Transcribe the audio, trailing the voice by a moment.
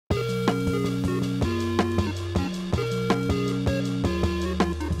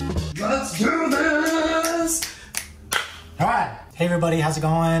Hey everybody, how's it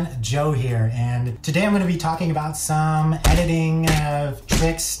going? Joe here, and today I'm going to be talking about some editing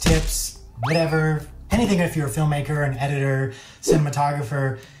tricks, tips, whatever, anything. If you're a filmmaker, an editor,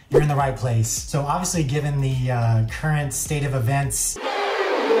 cinematographer, you're in the right place. So obviously, given the current state of events, a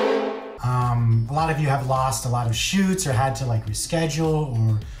lot of you have lost a lot of shoots or had to like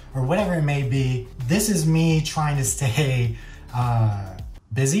reschedule or whatever it may be. This is me trying to stay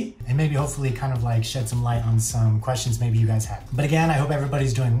busy and maybe hopefully kind of like shed some light on some questions maybe you guys have. But again, I hope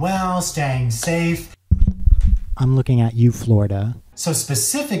everybody's doing well, staying safe. I'm looking at you, Florida. So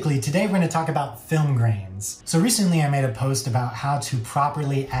specifically today we're going to talk about film grains. So recently I made a post about how to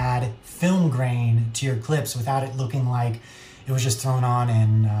properly add film grain to your clips without it looking like it was just thrown on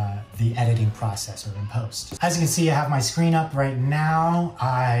in the editing process or in post. As you can see, I have my screen up right now.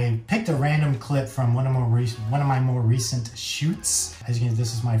 I picked a random clip from one of my more recent shoots. As you can see,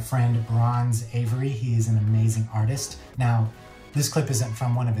 this is my friend Bronze Avery. He is an amazing artist. Now, this clip isn't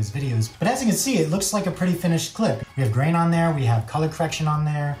from one of his videos, but as you can see, it looks like a pretty finished clip. We have grain on there, we have color correction on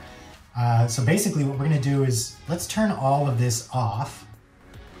there. So basically what we're gonna do is, let's turn all of this off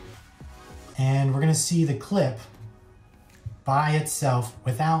and we're gonna see the clip by itself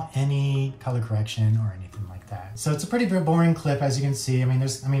without any color correction or anything like that. So it's a pretty boring clip, as you can see. I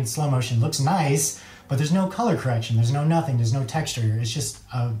mean, slow motion looks nice, but there's no color correction, there's no nothing, there's no texture. It's just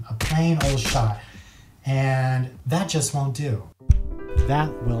a plain old shot. And that just won't do.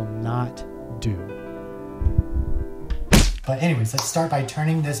 That will not do. But anyways, let's start by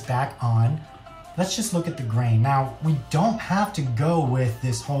turning this back on. Let's just look at the grain. Now, we don't have to go with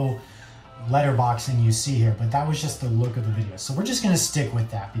this whole letterboxing you see here, but that was just the look of the video. So we're just gonna stick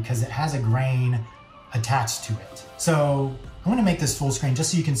with that because it has a grain attached to it. So I'm gonna make this full screen just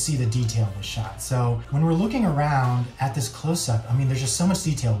so you can see the detail of the shot. So when we're looking around at this close-up, I mean, there's just so much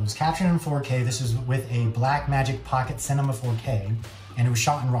detail. It was captured in 4K. This was with a Blackmagic Pocket Cinema 4K, and it was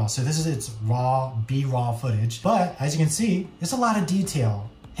shot in RAW. So this is its raw, B-raw footage. But as you can see, there's a lot of detail,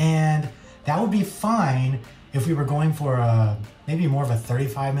 and that would be fine if we were going for a maybe more of a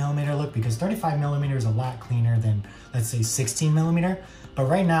 35mm look, because 35mm is a lot cleaner than, let's say, 16mm. But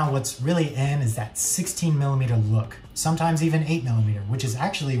right now, what's really in is that 16mm look, sometimes even 8mm, which is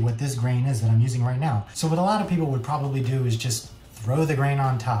actually what this grain is that I'm using right now. So what a lot of people would probably do is just throw the grain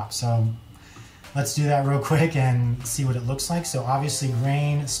on top. So let's do that real quick and see what it looks like. So obviously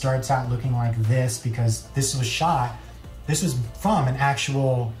grain starts out looking like this because this was from an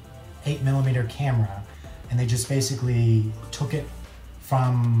actual 8mm camera. And they just basically took it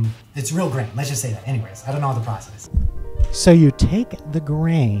from, it's real grain, let's just say that. Anyways, I don't know the process. So you take the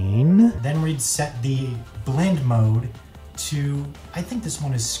grain, then we'd set the blend mode to, I think this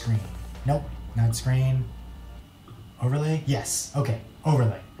one is screen. Nope, not screen. Overlay? Yes, okay,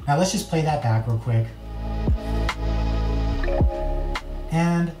 overlay. Now let's just play that back real quick.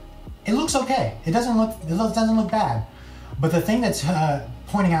 And it looks okay. It doesn't look bad. But the thing that's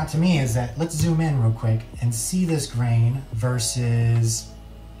pointing out to me is that, let's zoom in real quick and see this grain versus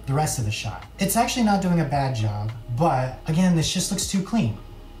the rest of the shot. It's actually not doing a bad job, but again, this just looks too clean.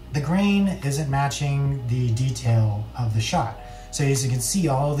 The grain isn't matching the detail of the shot. So as you can see,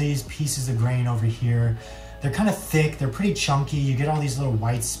 all these pieces of grain over here, they're kind of thick, they're pretty chunky. You get all these little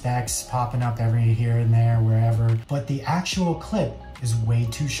white specks popping up every here and there, wherever. But the actual clip is way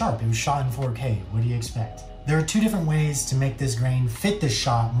too sharp. It was shot in 4K. What do you expect? There are two different ways to make this grain fit the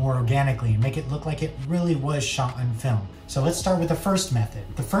shot more organically and make it look like it really was shot on film. So let's start with the first method.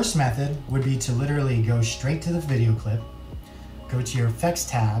 The first method would be to literally go straight to the video clip, go to your effects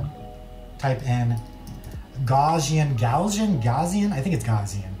tab, type in Gaussian, I think it's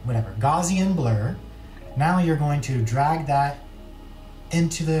Gaussian, whatever, Gaussian blur. Now you're going to drag that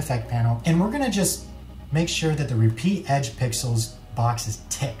into the effect panel, and we're gonna just make sure that the repeat edge pixels box is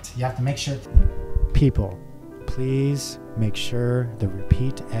ticked. You have to make sure. People, please make sure the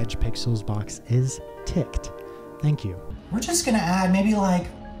repeat edge pixels box is ticked. Thank you. We're just gonna add maybe like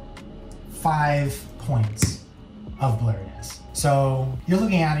 5 points of blurriness. So you're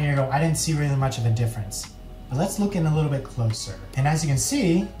looking at it and you go, I didn't see really much of a difference. But let's look in a little bit closer. And as you can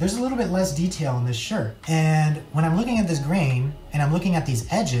see, there's a little bit less detail in this shirt. And when I'm looking at this grain and I'm looking at these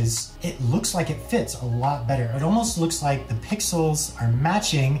edges, it looks like it fits a lot better. It almost looks like the pixels are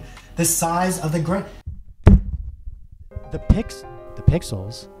matching the size of the grain. The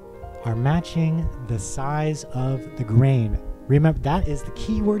pixels are matching the size of the grain. Remember, that is the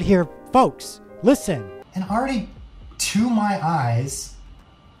key word here, folks. Listen. And already to my eyes,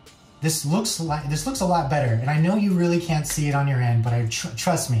 this looks a lot better. And I know you really can't see it on your end, but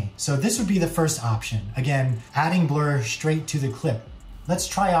trust me. So this would be the first option. Again, adding blur straight to the clip. Let's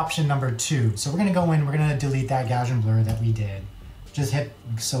try option number 2. So we're gonna go in, we're gonna delete that Gaussian blur that we did. just hit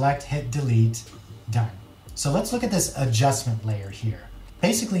select, hit delete, done. So let's look at this adjustment layer here.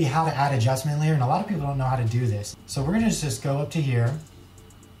 Basically how to add adjustment layer, and a lot of people don't know how to do this. So we're gonna just go up to here,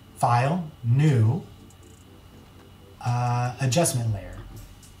 File, New, Adjustment Layer.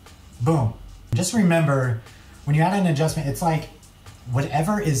 Boom. Just remember, when you add an adjustment, it's like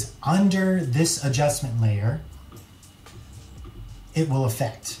whatever is under this adjustment layer, it will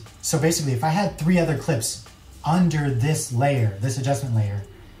affect. So basically, if I had 3 other clips under this layer, this adjustment layer,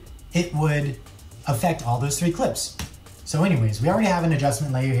 it would affect all those 3 clips. So anyways, we already have an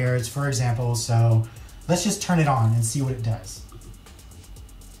adjustment layer here. It's for example, so let's just turn it on and see what it does.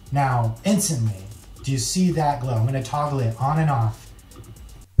 Now, instantly, do you see that glow? I'm gonna toggle it on and off.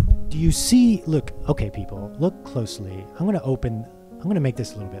 Do you see, look, okay people, look closely. I'm gonna make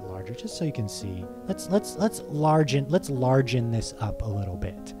this a little bit larger just so you can see. Let's largen this up a little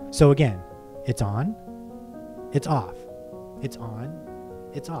bit. So again, it's on, it's off, it's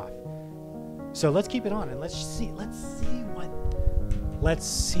on, it's off. So let's keep it on and let's see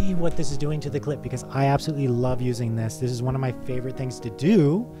what this is doing to the clip, because I absolutely love using this. This is one of my favorite things to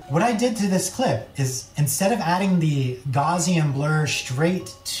do. What I did to this clip is, instead of adding the Gaussian blur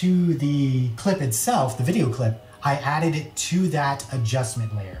straight to the clip itself, the video clip, I added it to that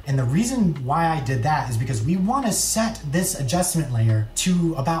adjustment layer. And the reason why I did that is because we want to set this adjustment layer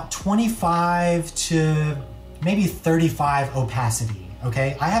to about 25 to maybe 35 opacity.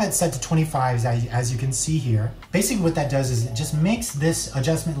 Okay, I have it set to 25 as you can see here. Basically what that does is it just makes this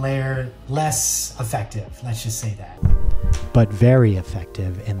adjustment layer less effective, let's just say that. But very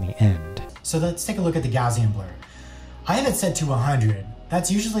effective in the end. So let's take a look at the Gaussian blur. I have it set to 100. That's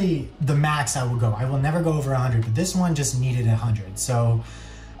usually the max I will go. I will never go over 100, but this one just needed 100. So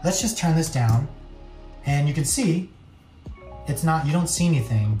let's just turn this down and you can see it's not, you don't see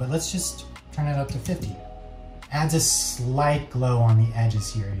anything, but let's just turn it up to 50. Adds a slight glow on the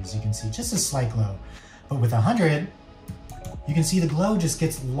edges here, as you can see, just a slight glow. But with 100, you can see the glow just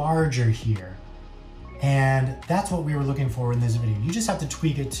gets larger here. And that's what we were looking for in this video. You just have to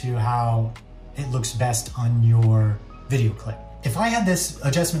tweak it to how it looks best on your video clip. If I had this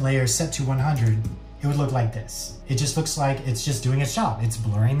adjustment layer set to 100, it would look like this. It just looks like it's just doing its job. It's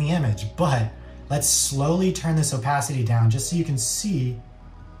blurring the image, but let's slowly turn this opacity down just so you can see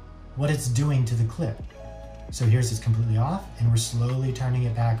what it's doing to the clip. So here's it's completely off and we're slowly turning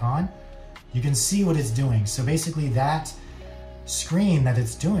it back on. You can see what it's doing. So basically that screen that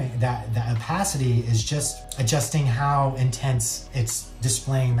it's doing, that opacity is just adjusting how intense it's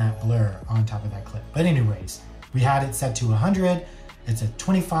displaying that blur on top of that clip. But anyways, we had it set to 100. It's a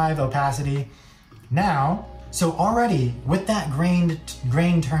 25 opacity. Now, so already with that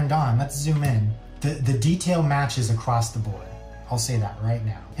grain turned on, let's zoom in. The detail matches across the board. I'll say that right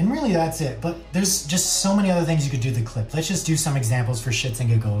now. And really that's it, but there's just so many other things you could do to the clip. Let's just do some examples for shits and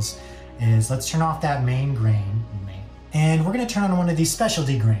giggles. Let's turn off that main grain, and we're gonna turn on one of these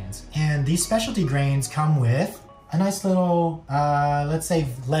specialty grains. And these specialty grains come with a nice little, let's say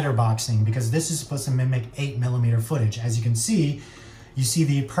letterboxing, because this is supposed to mimic 8mm footage. As you can see, you see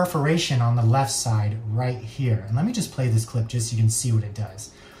the perforation on the left side right here. And let me just play this clip just so you can see what it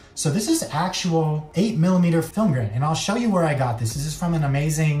does. So this is actual 8mm film grain, and I'll show you where I got this. This is from an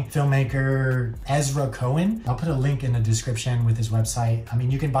amazing filmmaker, Ezra Cohen. I'll put a link in the description with his website. I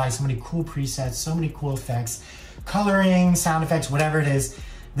mean, you can buy so many cool presets, so many cool effects, coloring, sound effects, whatever it is.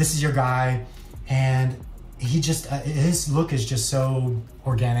 This is your guy, and he just, his look is just so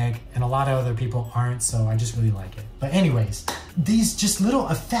organic, and a lot of other people aren't, so I just really like it. But anyways, these just little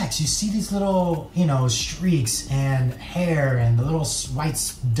effects, you see these little, you know, streaks and hair and the little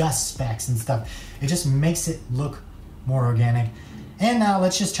white dust specks and stuff. It just makes it look more organic. And now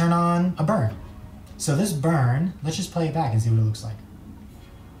let's just turn on a burn. So this burn, let's just play it back and see what it looks like.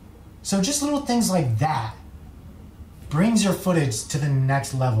 So just little things like that brings your footage to the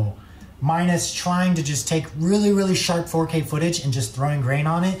next level. Minus trying to just take really, really sharp 4K footage and just throwing grain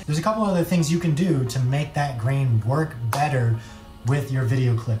on it. There's a couple other things you can do to make that grain work better with your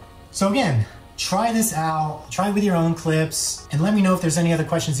video clip. So again, try this out, try with your own clips, and let me know if there's any other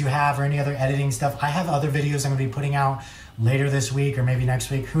questions you have or any other editing stuff. I have other videos I'm gonna be putting out later this week or maybe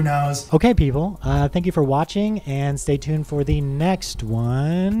next week, who knows. Okay people, thank you for watching and stay tuned for the next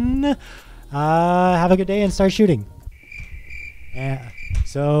one. Have a good day and start shooting.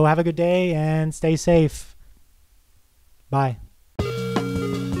 So have a good day and stay safe. Bye.